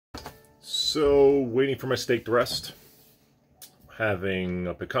So, waiting for my steak to rest. Having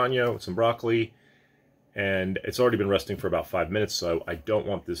a picanha with some broccoli. And it's already been resting for about 5 minutes, so I don't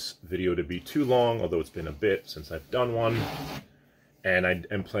want this video to be too long, although it's been a bit since I've done one. And I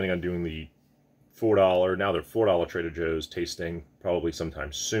am planning on doing the $4, now they're $4 Trader Joe's tasting, probably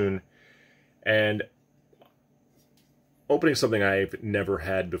sometime soon. And opening something I've never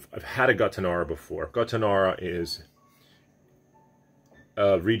had before. I've had a Gattinara before. Gattinara is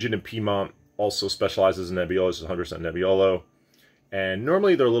a region in Piedmont, also specializes in Nebbiolo. This is 100% Nebbiolo. And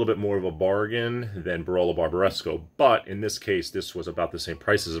normally they're a little bit more of a bargain than Barolo Barbaresco, but in this case, this was about the same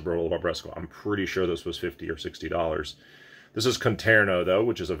price as a Barolo Barbaresco. I'm pretty sure this was $50 or $60. This is Conterno, though,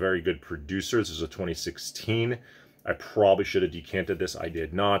 which is a very good producer. This is a 2016. I probably should have decanted this. I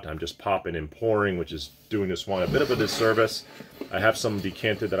did not. I'm just popping and pouring, which is doing this wine a bit of a disservice. I have some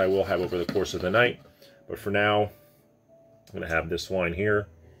decanted that I will have over the course of the night, but for now, I'm going to have this wine here,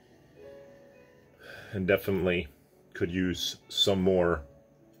 and definitely could use some more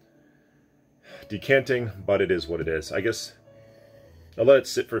decanting, but it is what it is. I guess I'll let it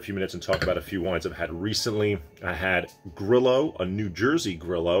sit for a few minutes and talk about a few wines I've had recently. I had Grillo, a New Jersey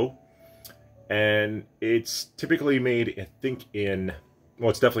Grillo, and it's typically made, I think, in, well,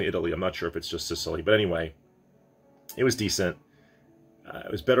 it's definitely Italy. I'm not sure if it's just Sicily, but anyway, it was decent. It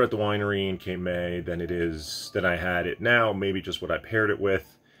was better at the winery in Cape May than I had it now, maybe just what I paired it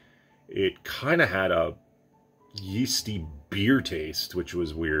with. It kind of had a yeasty beer taste, which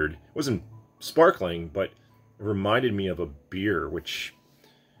was weird. It wasn't sparkling, but it reminded me of a beer, which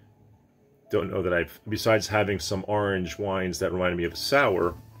don't know that I've, besides having some orange wines that reminded me of a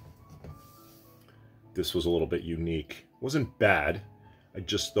sour, this was a little bit unique. It wasn't bad. I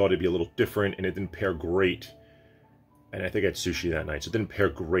just thought it'd be a little different, and it didn't pair great. And I think I had sushi that night, so it didn't pair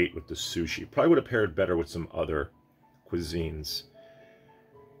great with the sushi. Probably would have paired better with some other cuisines.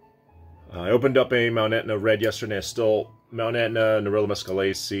 I opened up a Mount Etna Red yesterday. Mount Etna Nerello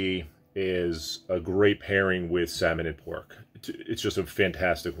Mescalesi is a great pairing with salmon and pork. It's just a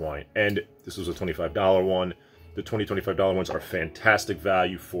fantastic wine. And this was a $25 one. The $25 ones are fantastic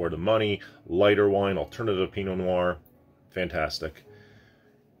value for the money. Lighter wine, alternative Pinot Noir, fantastic.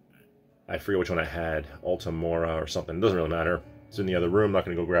 I forget which one I had, Altamora or something. It doesn't really matter. It's in the other room. I'm not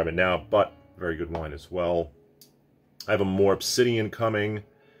going to go grab it now, but very good wine as well. I have a more Obsidian coming.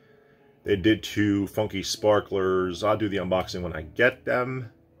 They did 2 funky sparklers. I'll do the unboxing when I get them.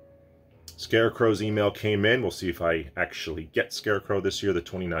 Scarecrow's email came in. We'll see if I actually get Scarecrow this year. The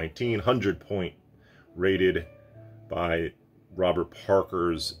 2019 100-point rated by Robert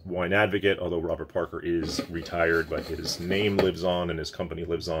Parker's Wine Advocate, although Robert Parker is retired, but his name lives on and his company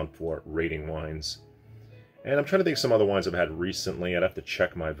lives on for rating wines. And I'm trying to think some other wines I've had recently. I'd have to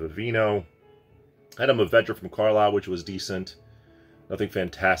check my Vivino. I had a Mourvedre from Carlisle, which was decent. Nothing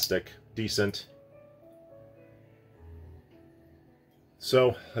fantastic. Decent.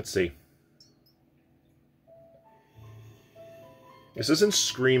 So, let's see. This isn't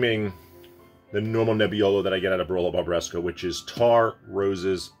screaming the normal Nebbiolo that I get out of Barolo Barbaresco, which is tar,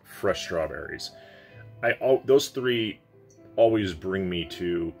 roses, fresh strawberries. Those three always bring me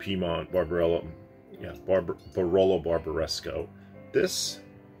to Piedmont Barolo Barbaresco. This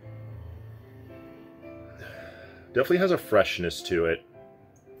definitely has a freshness to it.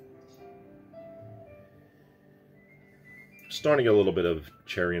 Starting to get a little bit of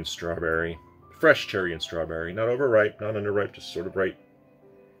cherry and strawberry. Fresh cherry and strawberry. Not overripe, not underripe, just sort of ripe.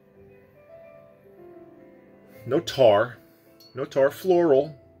 No tar. No tar.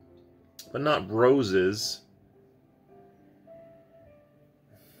 Floral, but not roses.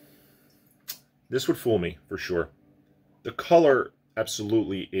 This would fool me, for sure. The color,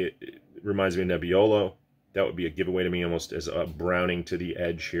 absolutely, it reminds me of Nebbiolo. That would be a giveaway to me, almost as a browning to the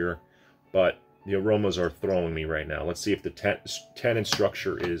edge here. But the aromas are throwing me right now. Let's see if the tannin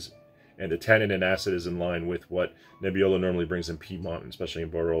structure is, and the tannin and acid is in line with what Nebbiolo normally brings in Piedmont, especially in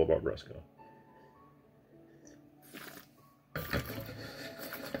Barolo Barbaresco.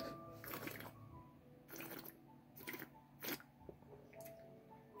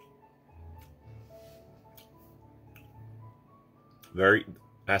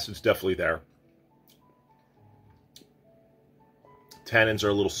 Acid's definitely there. Tannins are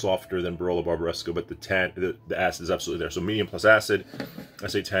a little softer than Barolo Barbaresco, but the acid is absolutely there. So medium plus acid. I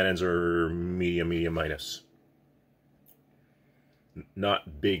say tannins are medium minus.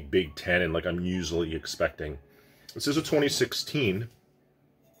 Not big tannin like I'm usually expecting. This is a 2016,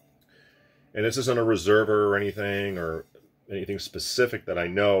 and this isn't a reserver or anything specific that I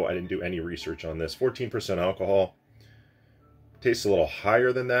know. I didn't do any research on this. 14% alcohol. Tastes a little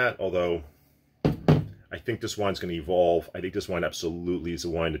higher than that, although I think this wine's going to evolve. I think this wine absolutely is a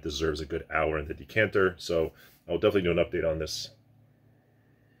wine that deserves a good hour in the decanter. So I'll definitely do an update on this.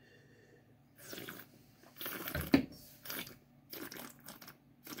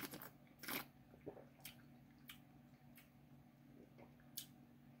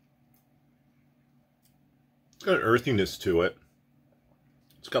 It's got an earthiness to it.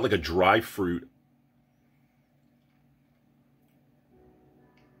 It's got like a dry fruit.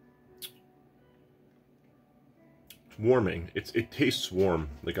 It's warming. It tastes warm,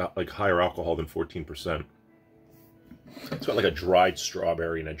 like higher alcohol than 14%. It's got like a dried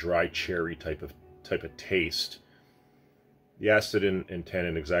strawberry and a dried cherry type of taste. The acid and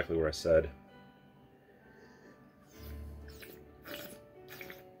tannin exactly where I said.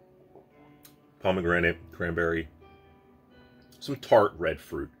 Pomegranate, cranberry, some tart red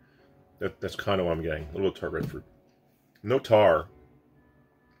fruit. That's kind of what I'm getting. A little tart red fruit. No tar.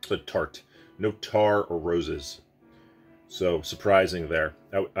 It's a tart. No tar or roses. So surprising there.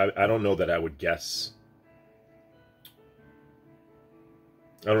 I don't know that I would guess.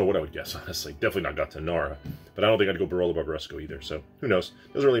 I don't know what I would guess, honestly. Definitely not Gattinara. But I don't think I'd go Barolo Barbaresco either. So who knows?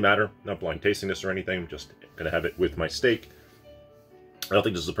 Doesn't really matter. Not blind tasting this or anything. I'm just going to have it with my steak. I don't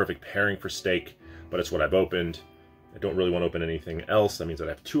think this is a perfect pairing for steak, but it's what I've opened. I don't really want to open anything else. That means that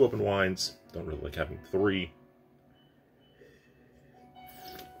I have 2 open wines. Don't really like having 3.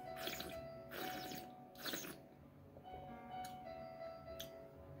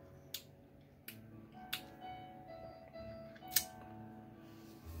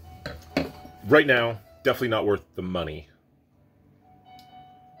 Right now, definitely not worth the money.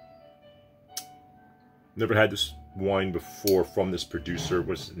 Never had this wine before from this producer.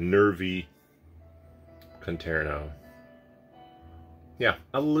 Was Nervi Conterno. Yeah,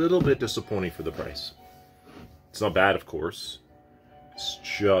 a little bit disappointing for the price. It's not bad, of course. It's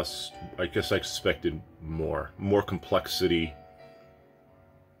just, I guess I expected more complexity,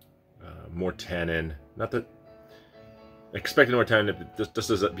 more tannin. Not that I expected more tannin just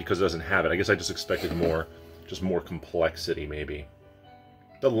because it doesn't have it. I guess I just expected more, just more complexity maybe.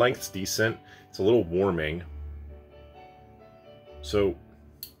 The length's decent. It's a little warming. So,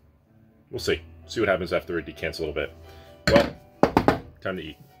 we'll see. See what happens after it decants a little bit. Well, time to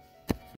eat.